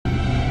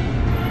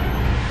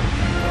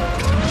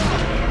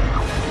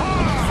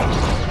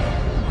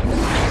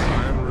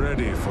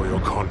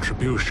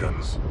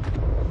contributions.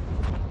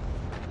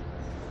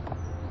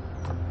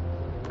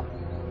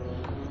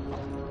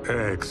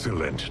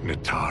 Excellent,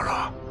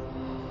 Nitara.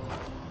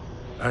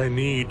 I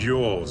need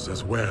yours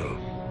as well.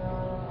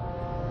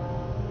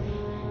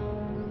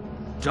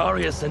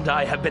 Darius and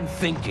I have been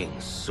thinking,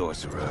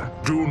 Sorcerer.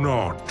 Do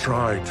not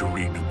try to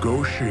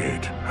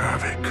renegotiate,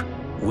 Havoc.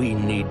 We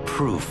need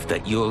proof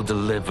that you'll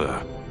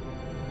deliver.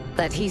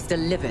 That he's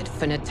delivered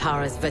for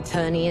Natara's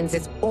Vaternians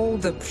is all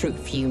the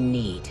proof you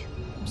need.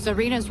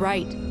 Serena's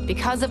right.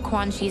 Because of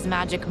Quan Chi's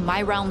magic,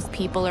 my realm's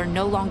people are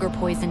no longer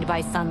poisoned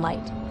by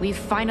sunlight. We've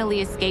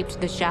finally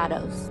escaped the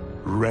shadows.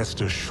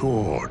 Rest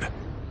assured,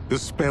 the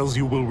spells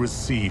you will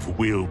receive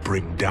will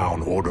bring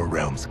down Order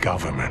Realm's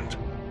government.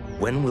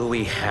 When will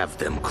we have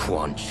them,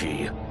 Quan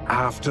Chi?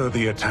 After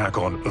the attack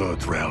on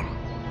Earthrealm,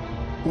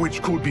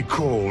 which could be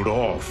called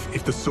off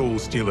if the Soul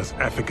Stealer's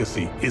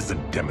efficacy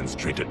isn't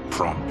demonstrated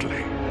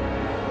promptly.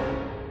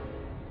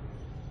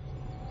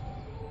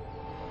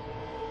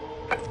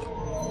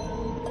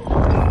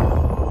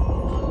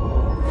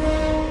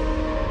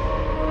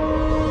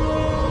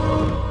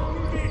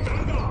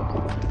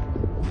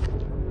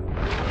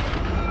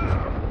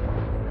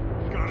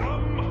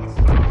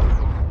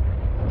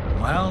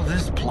 Well,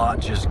 this plot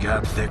just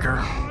got thicker.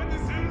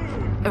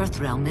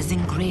 Earthrealm is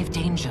in grave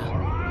danger.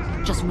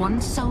 Just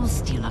one Soul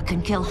Stealer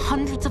can kill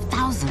hundreds of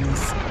thousands.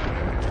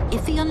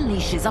 If he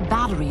unleashes a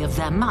battery of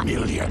them,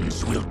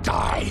 millions will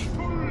die.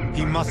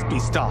 He must be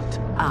stopped.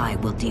 I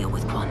will deal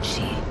with Quan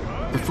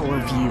Chi. The four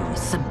of you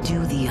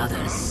subdue the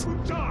others.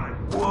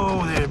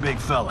 Whoa there, big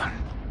fella.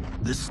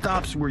 This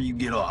stops where you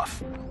get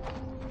off.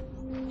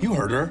 You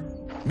heard her.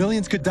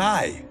 Millions could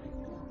die.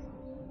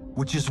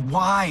 Which is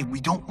why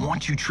we don't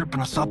want you tripping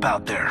us up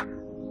out there.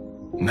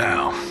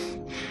 Now,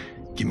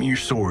 give me your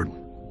sword.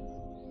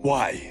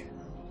 Why?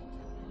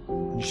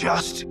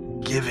 Just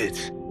give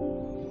it.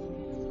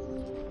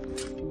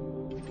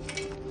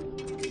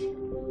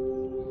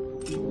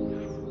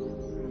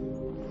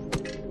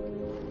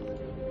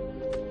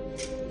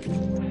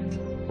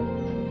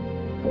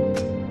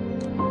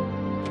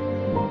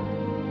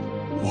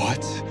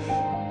 What?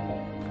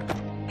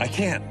 I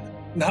can't.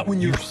 Not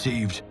when You've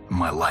saved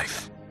my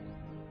life.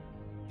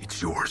 It's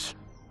yours.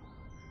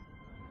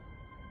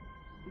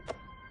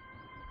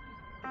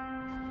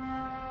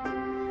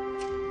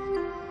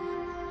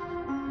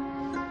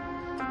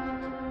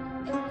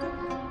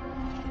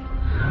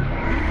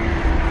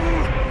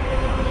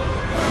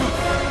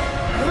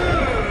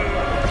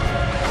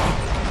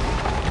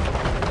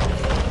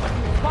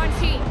 Quan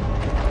Chi!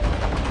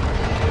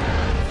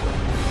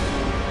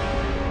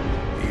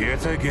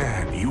 Yet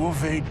again, you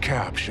evade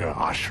capture,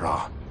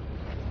 Ashra.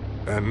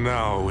 And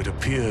now it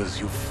appears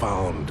you've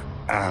found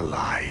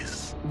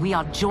allies. We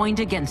are joined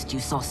against you,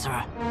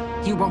 Sorcerer.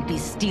 You won't be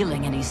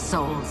stealing any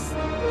souls.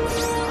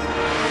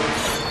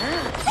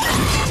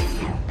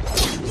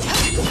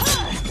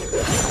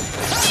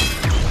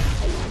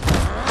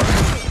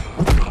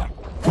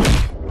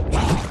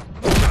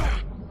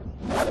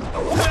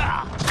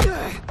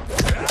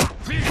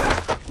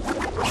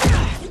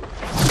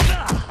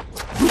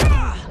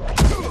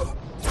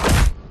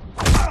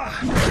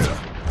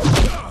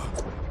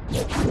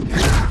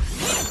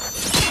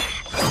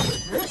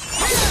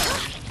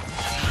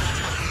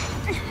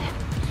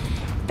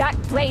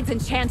 Blade's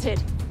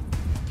enchanted.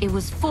 It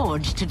was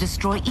forged to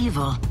destroy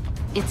evil.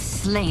 It's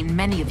slain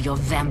many of your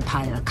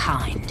vampire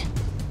kind.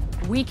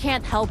 We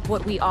can't help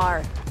what we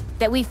are.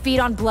 That we feed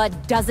on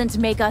blood doesn't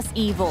make us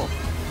evil.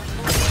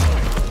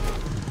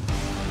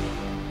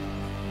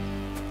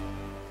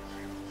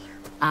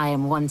 I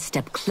am one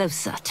step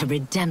closer to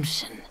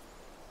redemption.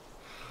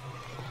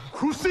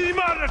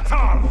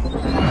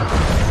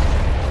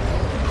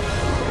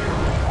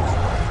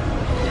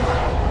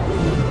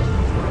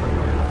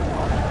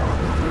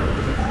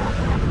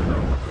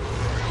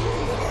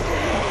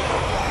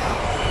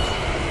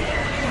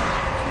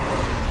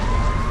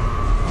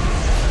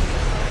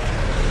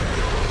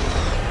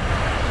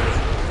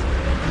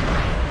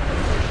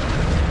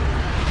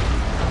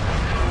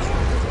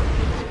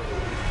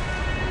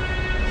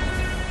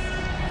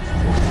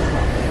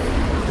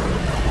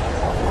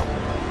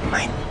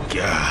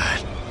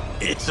 God,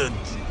 it's a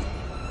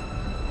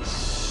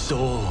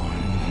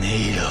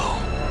tornado.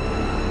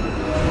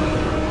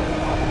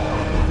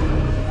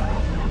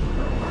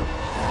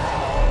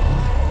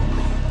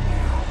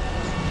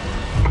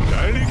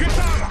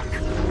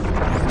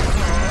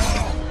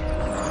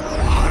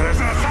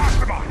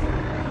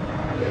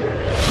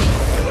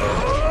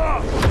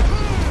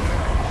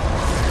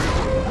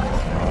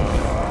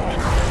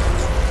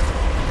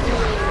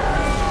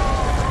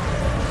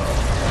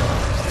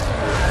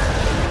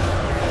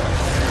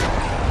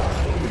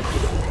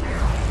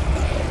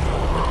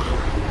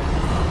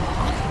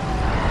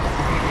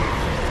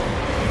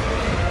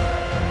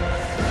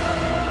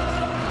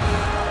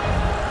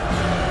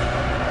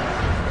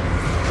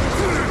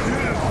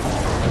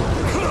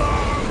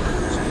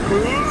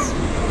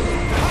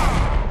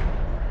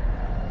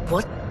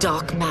 What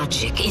dark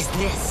magic is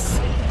this?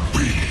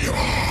 We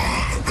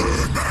are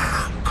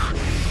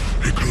Ermac.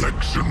 A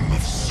collection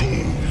of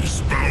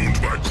souls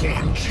bound by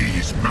Quan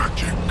Chi's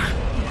magic.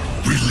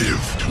 We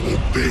live to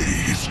obey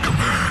his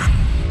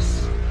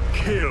commands.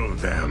 Kill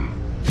them.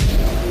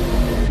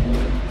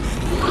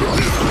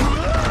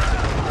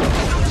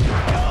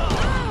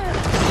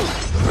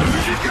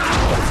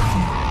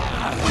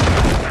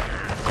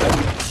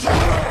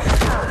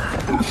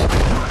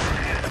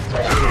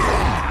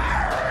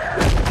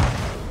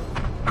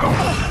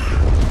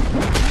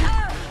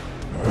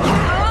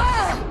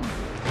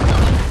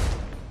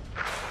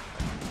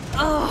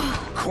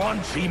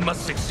 Quan Chi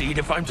must succeed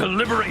if I'm to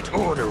liberate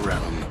Order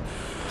Realm.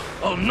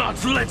 I'll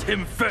not let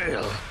him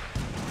fail.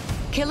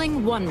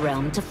 Killing one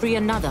realm to free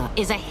another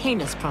is a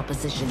heinous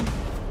proposition.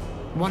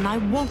 One I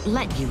won't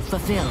let you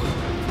fulfill.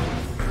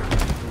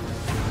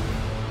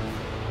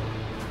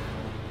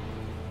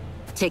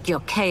 Take your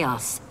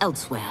chaos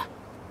elsewhere.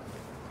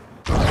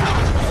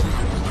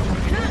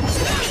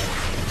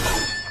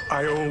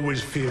 I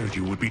always feared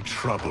you would be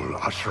trouble,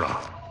 Ashra.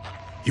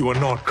 You are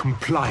not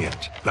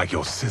compliant like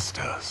your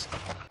sisters.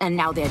 And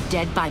now they're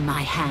dead by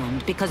my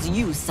hand because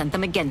you sent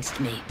them against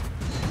me.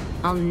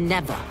 I'll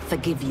never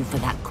forgive you for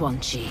that, Quan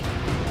Chi.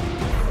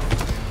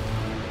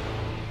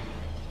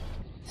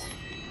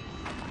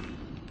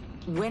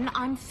 When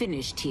I'm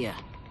finished here,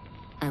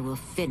 I will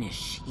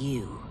finish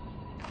you.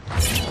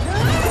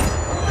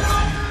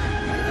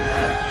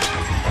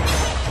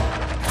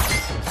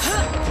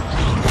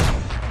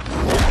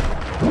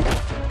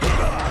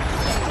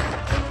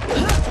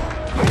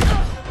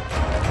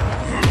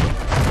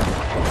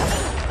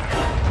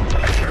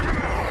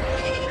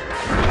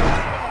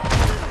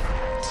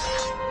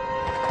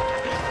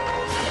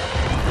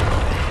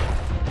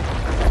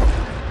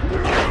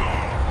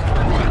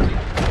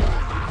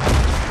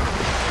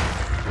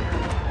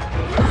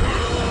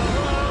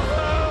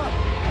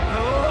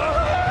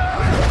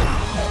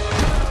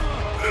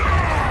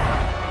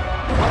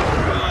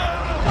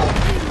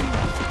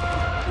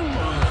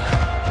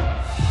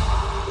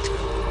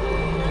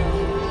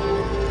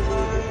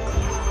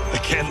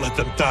 Can't let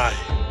them die.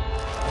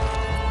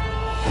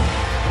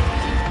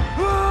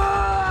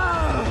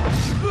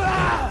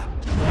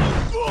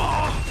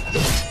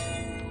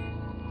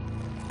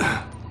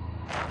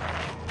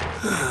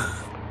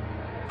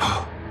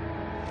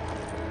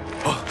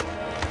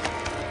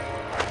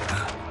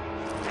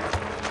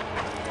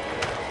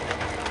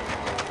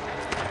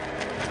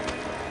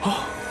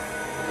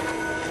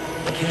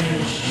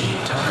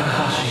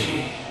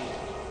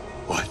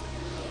 What?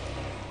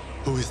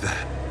 Who is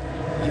that?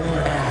 Your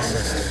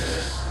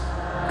ancestors,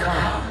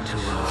 come to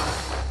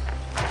us.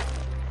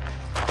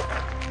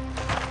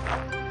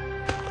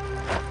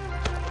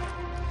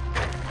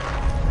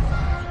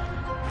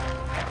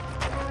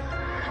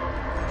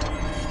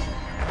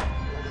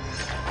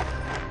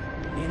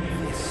 In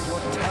this, your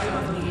time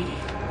of need,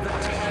 the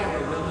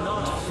terror will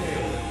not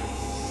fail.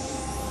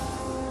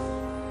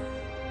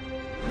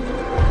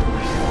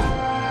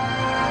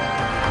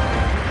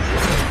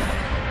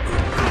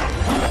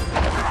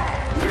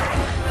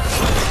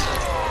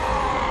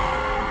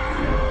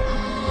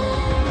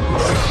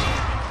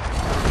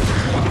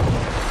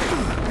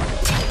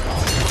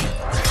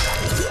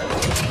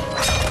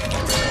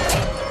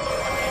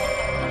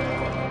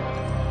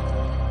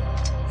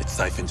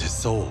 Siphoned his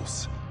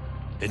souls.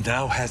 It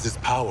now has his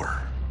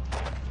power.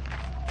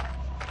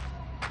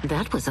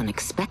 That was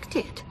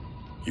unexpected.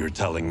 You're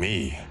telling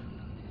me.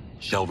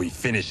 Shall we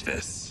finish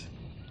this?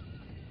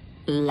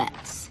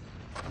 Let's.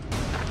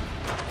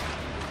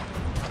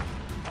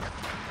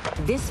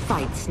 This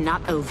fight's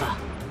not over.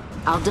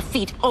 I'll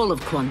defeat all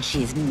of Quan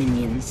Chi's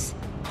minions.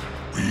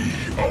 We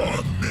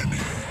are many.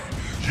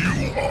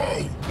 You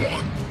are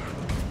one.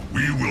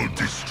 We will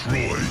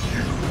destroy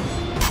you.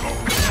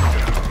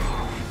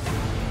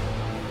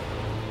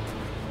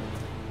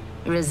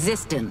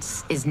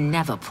 Resistance is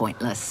never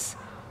pointless.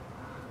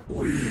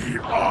 We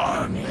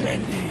are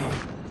many.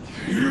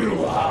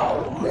 You are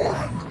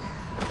one.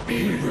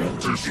 We will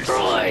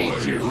destroy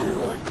you.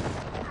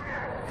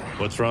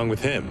 What's wrong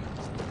with him?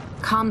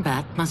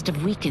 Kombat must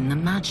have weakened the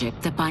magic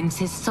that binds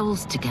his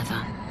souls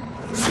together.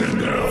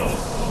 Now,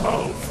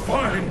 I'll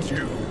find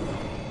you.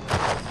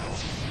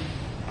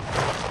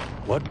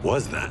 What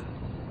was that?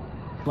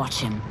 Watch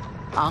him.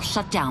 I'll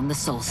shut down the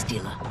Soul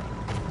Stealer.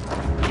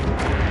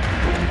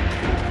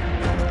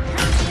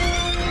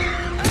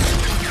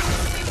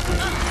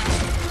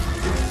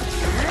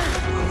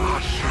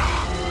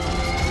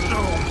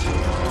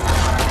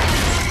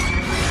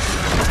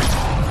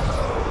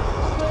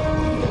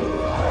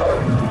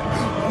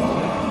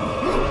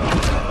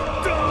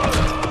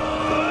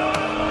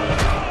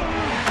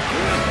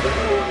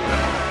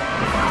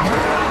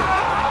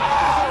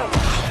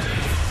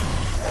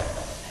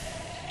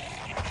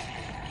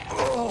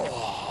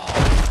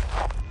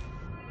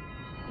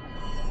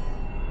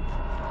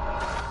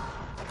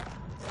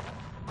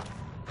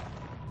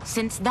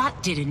 Since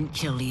that didn't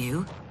kill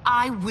you,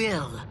 I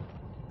will.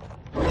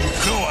 No,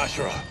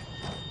 Ashura!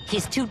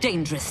 He's too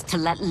dangerous to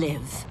let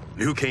live.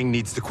 Liu Kang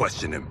needs to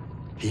question him.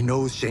 He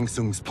knows Shang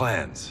Tsung's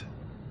plans.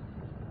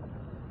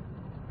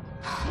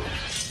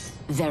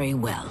 Very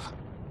well.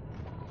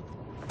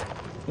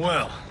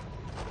 Well,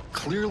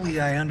 clearly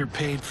I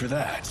underpaid for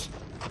that.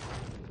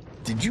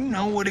 Did you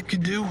know what it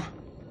could do?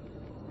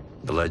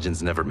 The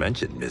legends never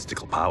mentioned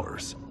mystical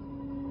powers.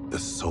 The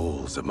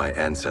souls of my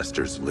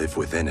ancestors live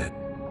within it.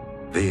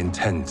 They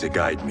intend to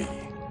guide me.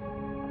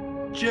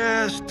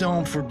 Just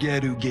don't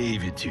forget who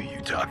gave it to you,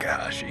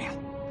 Takahashi.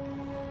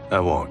 I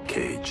won't,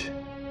 Cage.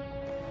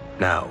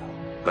 Now,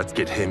 let's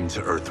get him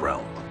to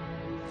Earthrealm.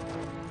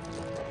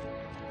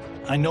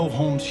 I know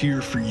home's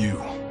here for you,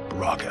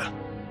 Baraka.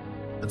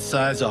 Let's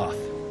size off,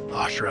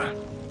 Ashra.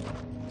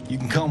 You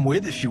can come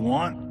with if you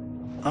want.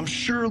 I'm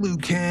sure Liu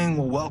Kang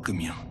will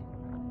welcome you.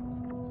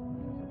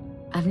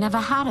 I've never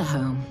had a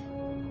home.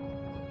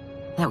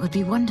 That would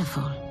be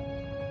wonderful.